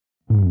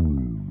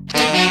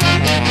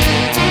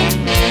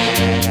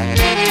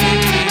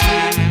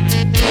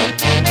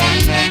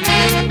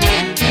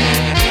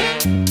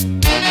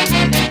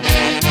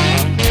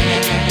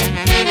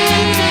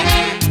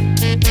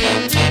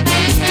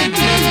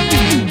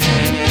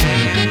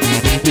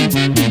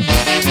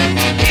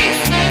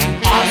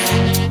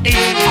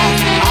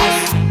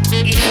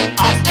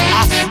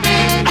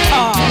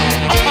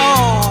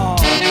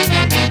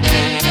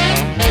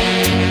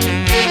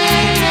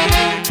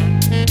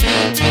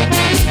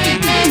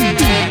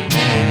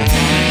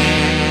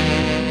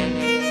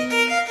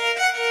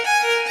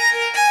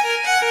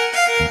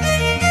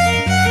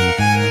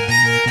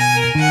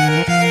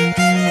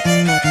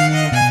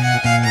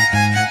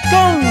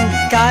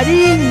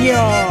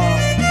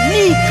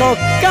Niko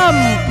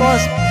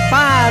Campos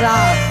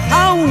para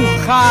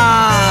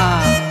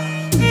Jauja.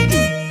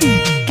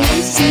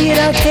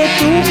 Quisiera que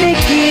tú me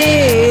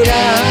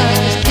quieras,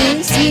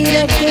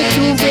 quisiera que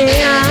tú me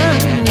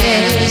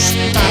ames,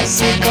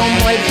 así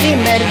como el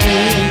primer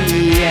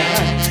día,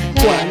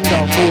 cuando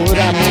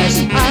juramos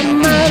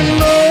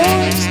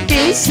amarnos.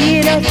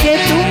 Quisiera que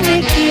tú me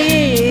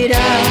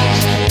quieras,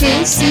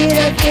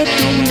 quisiera que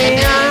tú me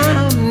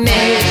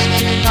ames,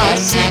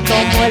 así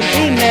como el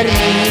primer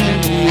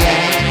día,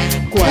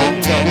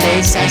 cuando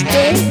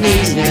besaste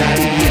mis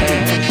labios.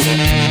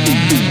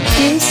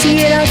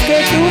 Quisiera que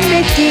tú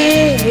me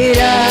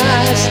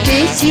quieras,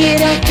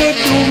 quisiera que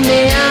tú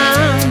me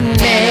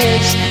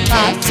ames,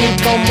 así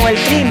como el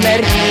primer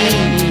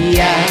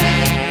día,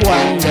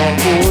 cuando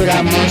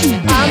juramos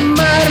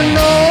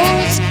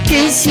amarnos.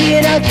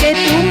 Quisiera que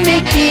tú me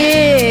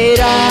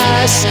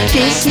quieras,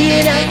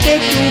 quisiera que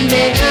tú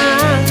me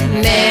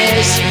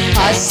ames,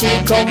 así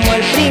como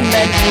el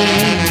primer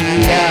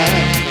día,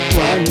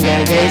 cuando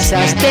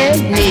besaste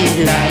mis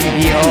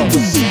labios.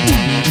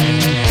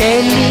 Te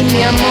di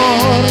mi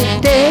amor,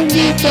 te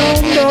di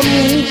todo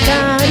mi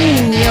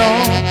cariño,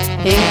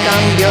 en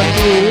cambio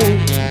tú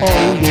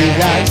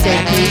olvidaste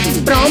tus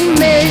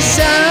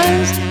promesas.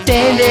 Te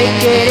de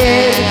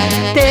querer,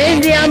 te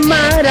de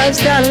amar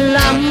hasta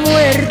la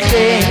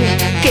muerte.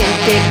 ¿Qué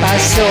te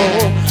pasó?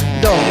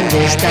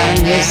 ¿Dónde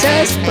están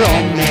esas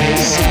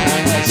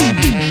promesas?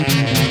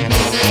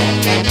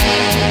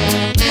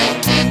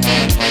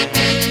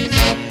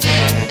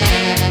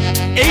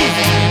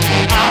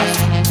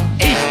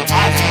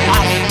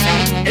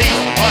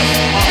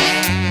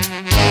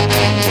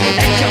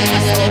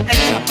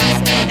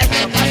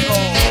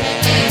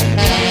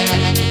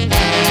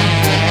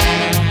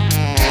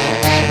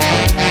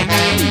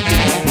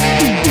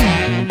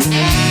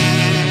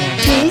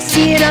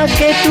 Quisiera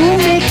que tú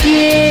me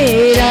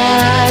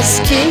quieras,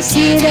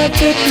 quisiera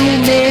que tú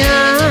me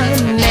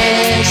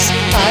ames,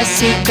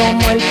 así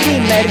como el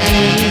primer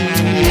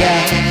día,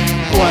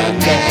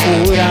 cuando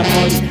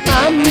juramos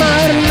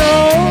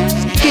amarnos.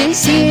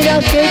 Quisiera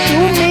que tú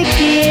me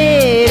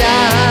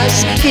quieras,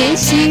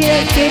 quisiera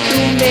que tú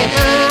me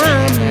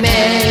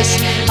ames,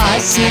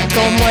 así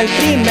como el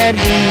primer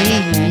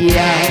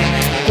día,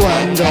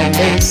 cuando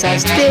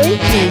besaste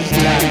mis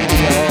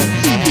labios.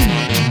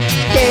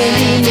 Te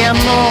di mi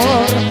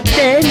amor,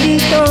 te di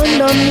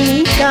todo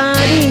mi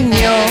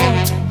cariño,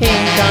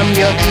 en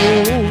cambio tú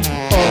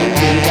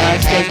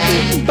olvidaste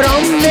tus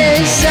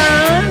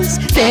promesas.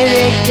 Te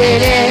de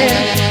querer,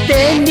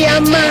 te de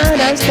amar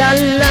hasta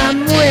la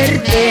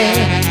muerte.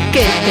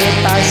 ¿Qué te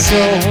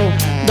pasó?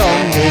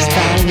 ¿Dónde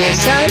están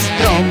esas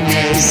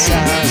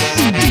promesas?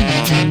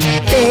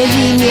 Te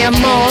di mi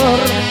amor,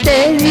 te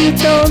di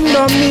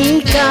todo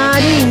mi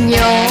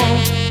cariño,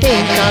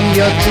 en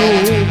cambio tú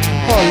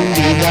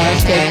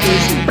olvidaste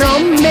tus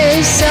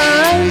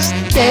promesas.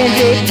 Te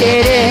de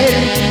querer,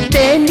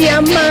 te de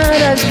amar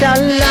hasta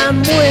la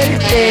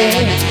muerte.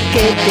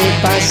 ¿Qué te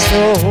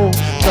pasó?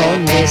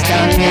 ¿Dónde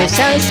están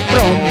esas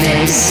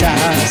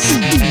promesas?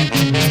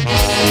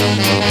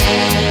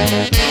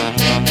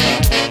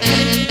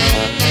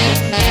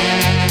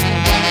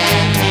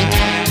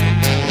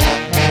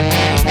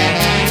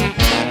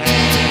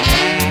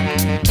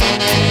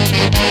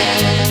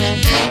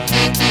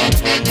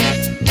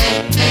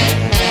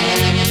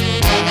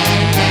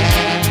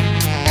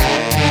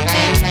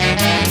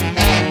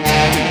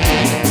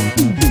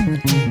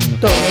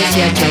 Todo se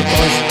ha hecho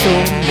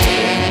costumbre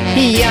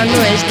y ya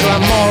nuestro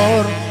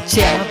amor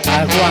se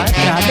apagó a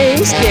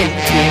través del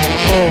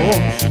tiempo.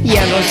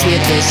 Ya no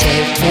siente ese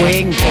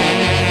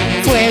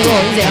fuego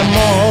de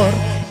amor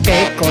que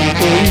con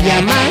tu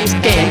llamas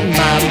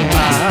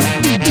quemaba.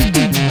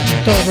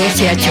 Todo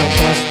se ha hecho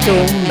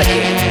costumbre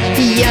y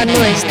ya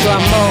nuestro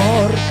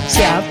amor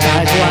se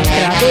apagó a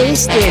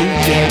través del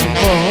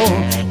tiempo.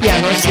 Ya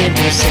no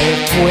siente ese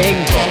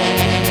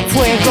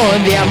fuego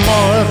de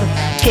amor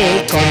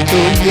que con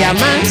tus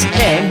llamas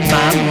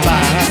quemaba.